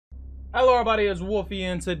Hello everybody, it's Wolfie,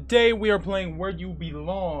 and today we are playing Where You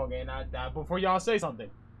Belong. And before y'all say something,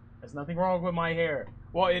 there's nothing wrong with my hair.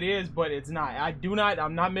 Well, it is, but it's not.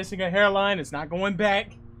 I'm not missing a hairline. It's not going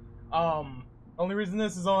back. Only reason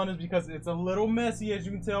this is on is because it's a little messy, as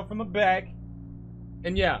you can tell from the back.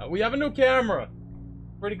 And yeah, we have a new camera.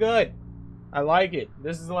 Pretty good. I like it.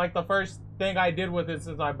 This is like the first thing I did with it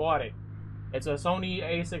since I bought it. It's a Sony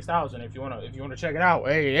A6000. If you wanna check it out,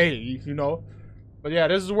 hey, you know. But yeah,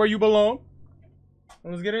 this is Where You Belong.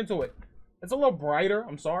 Let's get into it. It's a little brighter.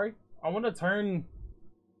 I'm sorry. I want to turn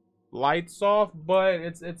lights off, but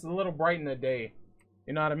it's a little bright in the day.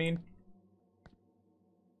 You know what I mean?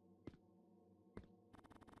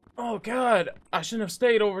 Oh God, I shouldn't have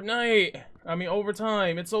stayed overnight. I mean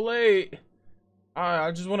overtime. It's so late.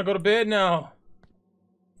 I just want to go to bed now.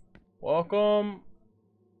 Welcome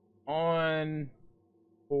on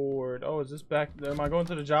board. Oh, is this back? Am I going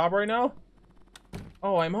to the job right now?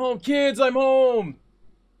 Oh, I'm home. Kids, I'm home.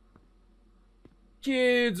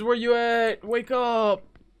 Kids, where you at? Wake up.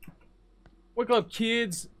 Wake up,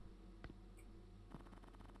 kids.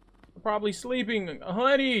 I'm probably sleeping.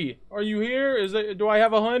 Honey, are you here? Do I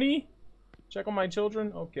have a honey? Check on my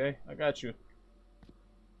children. Okay, I got you.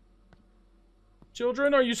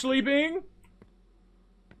 Children, are you sleeping?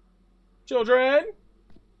 Children?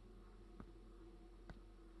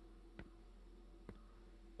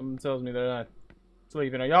 Someone tells me they're not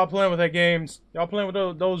sleeping. Are y'all playing with that games? Y'all playing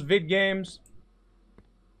with those vid games?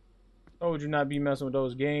 Oh, would you not be messing with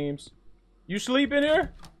those games? You sleep in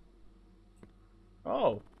here?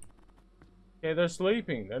 Oh. Okay, they're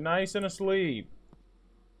sleeping. They're nice and asleep.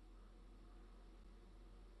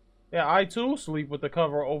 Yeah, I too sleep with the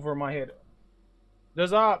cover over my head. Do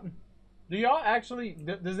y'all actually,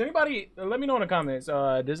 does anybody, let me know in the comments,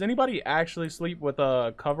 does anybody actually sleep with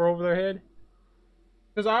a cover over their head?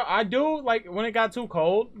 Because I do, like, when it got too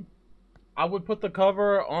cold, I would put the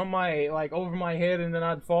cover on my, like, over my head, and then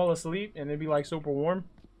I'd fall asleep, and it'd be, like, super warm.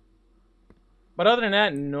 But other than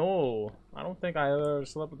that, no. I don't think I ever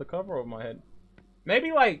slept with the cover over my head.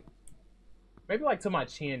 Maybe, like to my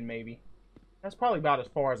chin, maybe. That's probably about as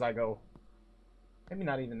far as I go. Maybe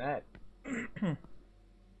not even that.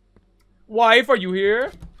 Wife, are you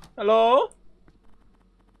here? Hello?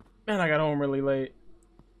 Man, I got home really late.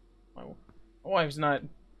 My wife's not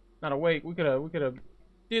awake. We could have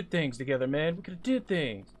did things together, man. We could have did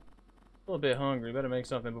things. A little bit hungry. Better make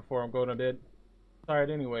something before I'm going to bed.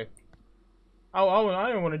 Tired anyway. I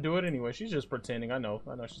don't want to do it anyway. She's just pretending. I know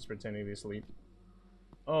she's pretending to be asleep.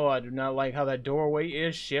 Oh, I do not like how that doorway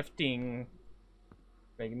is shifting.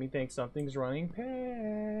 Making me think something's running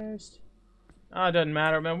past. Ah, it doesn't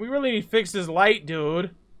matter, man. We really need to fix this light,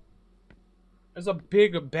 dude. There's a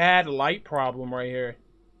big, bad light problem right here.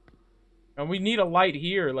 And we need a light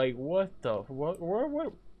here. Like, what the... Where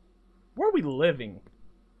are we living?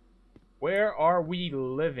 Where are we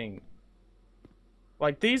living?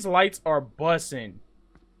 Like, these lights are bussing.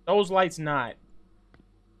 Those lights not.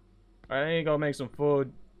 Alright, I need to go make some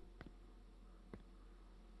food.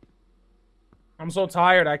 I'm so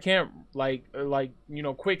tired, I can't, like, you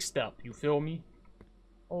know, quick step. You feel me?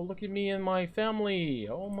 Oh, look at me and my family.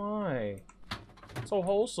 Oh, my. So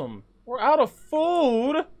wholesome. We're out of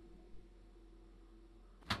food!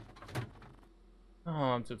 Oh,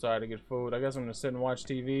 I'm too tired to get food. I guess I'm gonna sit and watch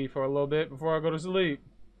TV for a little bit before I go to sleep.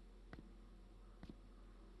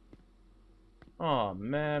 Oh,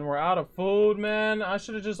 man, we're out of food, man. I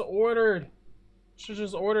should have just ordered. Should have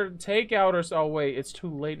just ordered takeout or so. Oh, wait, it's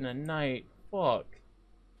too late in the night. Fuck.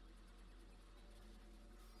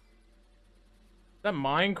 Is that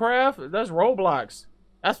Minecraft? That's Roblox.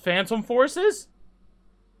 That's Phantom Forces?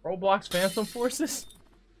 Roblox Phantom Forces?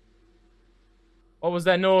 What was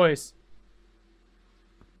that noise?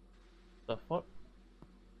 The fuck?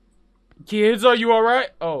 Kids, are you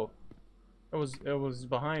alright? Oh. It was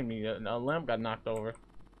behind me. A lamp got knocked over.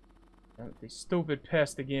 The stupid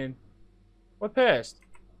pest again. What pest?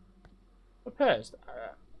 What pest?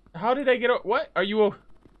 How did they get up? What? Are you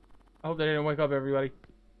I hope they didn't wake up everybody.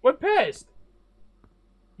 What pest?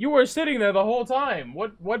 You were sitting there the whole time.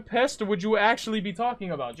 What pest would you actually be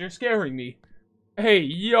talking about? You're scaring me. Hey,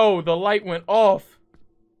 yo, the light went off.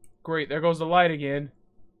 Great, there goes the light again.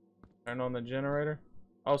 Turn on the generator.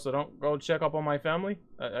 Also, don't go check up on my family.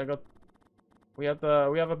 We have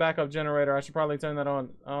a backup generator. I should probably turn that on.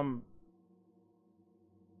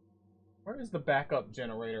 Where is the backup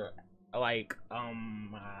generator? Like, I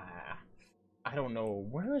don't know.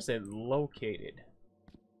 Where is it located?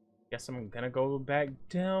 Guess I'm gonna go back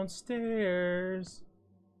downstairs.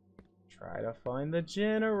 Try to find the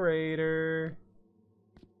generator.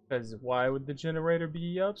 Because why would the generator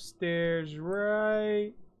be upstairs,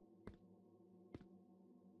 right?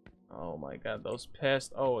 Oh my god, those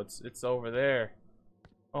pests. Oh, it's over there.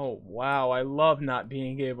 Oh wow, I love not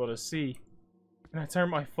being able to see. Can I turn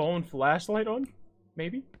my phone flashlight on?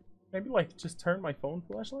 Maybe? Maybe like just turn my phone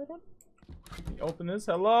flashlight on? Let me open this.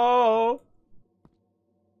 Hello?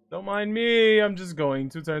 Don't mind me. I'm just going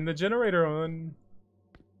to turn the generator on.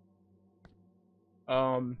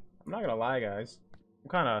 I'm not gonna lie, guys. I'm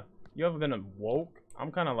kind of. You ever been woke?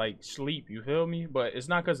 I'm kind of like sleep. You feel me? But it's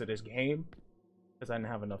not because of this game. Because I didn't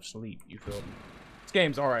have enough sleep. You feel me? This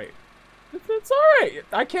game's alright. It's alright.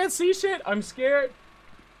 I can't see shit. I'm scared.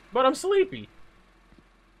 But I'm sleepy.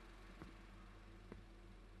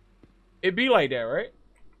 It be like that, right?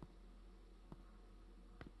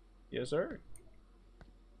 Yes, sir.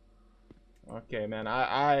 Okay, man.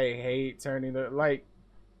 I hate turning the like.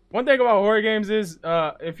 One thing about horror games is,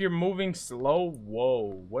 if you're moving slow,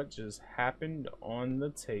 whoa, what just happened on the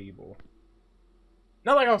table?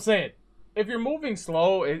 Not like I was saying, if you're moving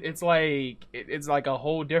slow, it's like it's like a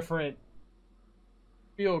whole different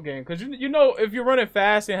feel game. Cause you know, if you're running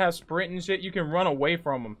fast and have sprint and shit, you can run away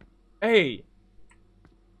from them. Hey,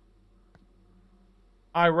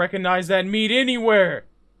 I recognize that meat anywhere.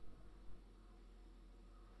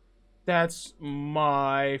 That's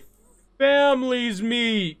my family's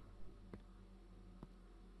meat.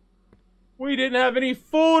 We didn't have any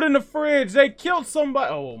food in the fridge. They killed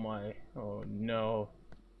somebody. Oh my. Oh no.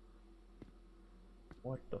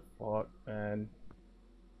 What the fuck, man?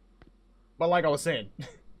 But like I was saying,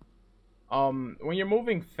 when you're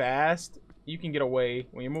moving fast, you can get away.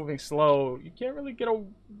 When you're moving slow, you can't really get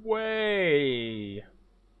away.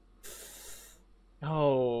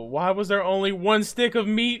 Oh, why was there only one stick of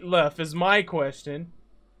meat left is my question.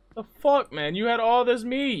 The fuck, man? You had all this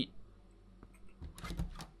meat.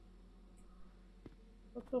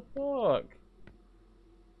 What the fuck?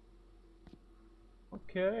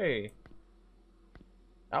 Okay.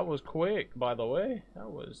 That was quick, by the way. That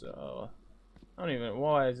was, I don't even,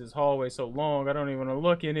 why is this hallway so long? I don't even want to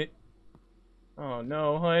look in it. Oh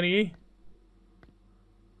no, honey.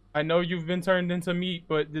 I know you've been turned into meat,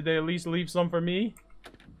 but did they at least leave some for me?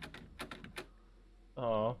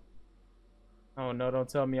 Oh. Oh no, don't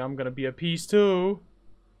tell me I'm gonna be a piece too.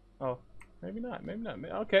 Oh, maybe not, maybe not.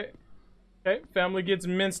 Okay. Okay, family gets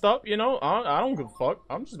minced up, you know? I don't give a fuck.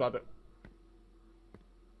 I'm just about to...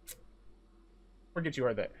 Forget you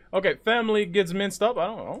heard that. Okay, family gets minced up. I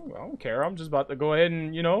don't care. I'm just about to go ahead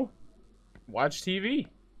and, you know, watch TV.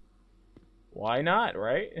 Why not,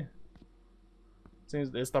 right? Seems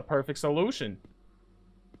it's the perfect solution.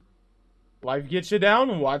 Life gets you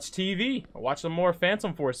down, watch TV. Watch some more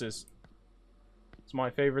Phantom Forces. It's my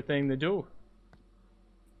favorite thing to do.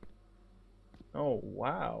 Oh,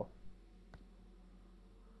 wow.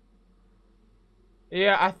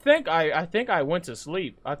 Yeah, I think I went to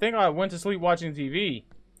sleep. I think I went to sleep watching TV.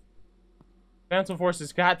 Phantom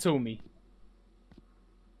Forces got to me.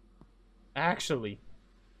 Actually.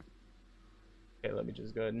 Okay, let me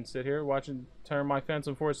just go ahead and sit here watching, turn my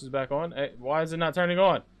Phantom Forces back on. Hey, why is it not turning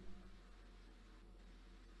on?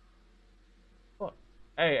 What?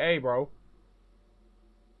 Hey, bro.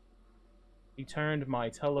 He turned my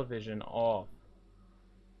television off.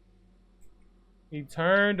 He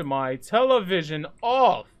turned my television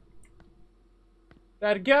off.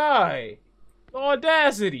 That guy. The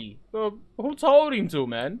audacity. Who told him to,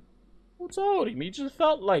 man? Who told him? He just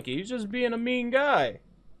felt like it. He's just being a mean guy.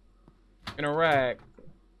 Interact.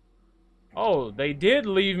 Oh, they did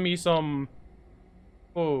leave me some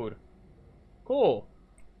food. Cool.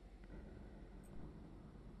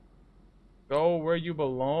 Go where you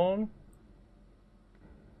belong.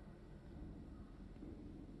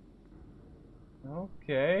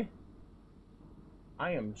 Okay.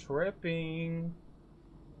 I am tripping.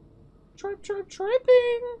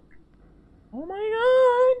 Tripping. Oh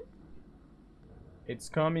my god. It's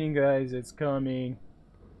coming, guys. It's coming.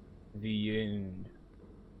 The end.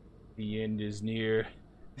 The end is near.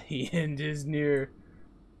 The end is near.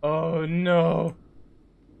 Oh no.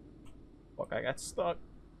 Fuck, I got stuck.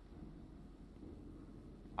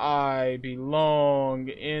 I belong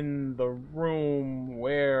in the room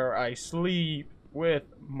where I sleep with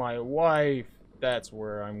my wife. That's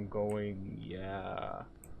where I'm going, yeah.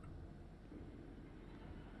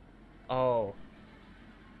 Oh.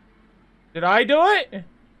 Did I do it?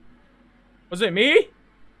 Was it me?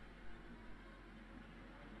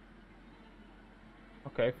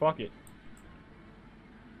 Okay, fuck it.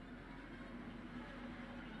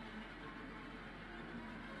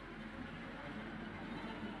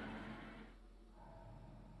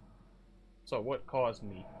 So what caused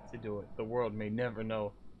me to do it? The world may never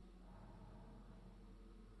know.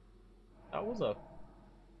 That was a...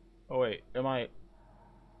 Oh wait, am I...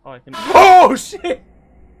 Oh, I can. Oh shit!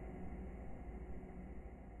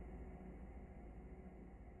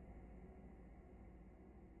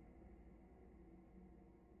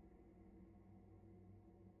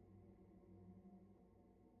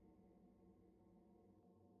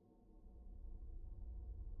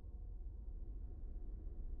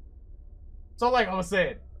 So like I was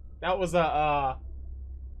saying, that was a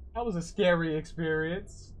scary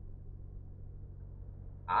experience.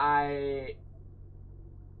 I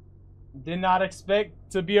did not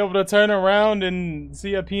expect to be able to turn around and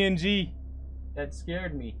see a PNG. That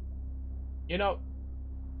scared me. You know,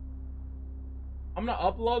 I'm gonna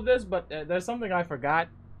upload this, but there's something I forgot.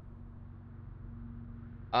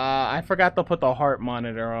 I forgot to put the heart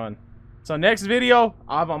monitor on. So next video,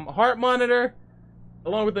 I have a heart monitor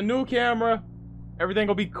along with the new camera. Everything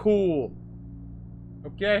will be cool.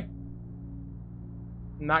 Okay?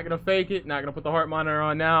 I'm not gonna fake it. Not gonna put the heart monitor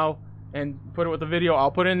on now and put it with the video.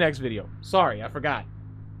 I'll put it in the next video. Sorry, I forgot.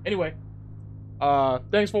 Anyway,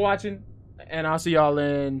 thanks for watching, and I'll see y'all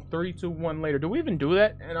in 3, 2, 1 later. Do we even do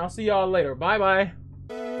that? And I'll see y'all later. Bye bye.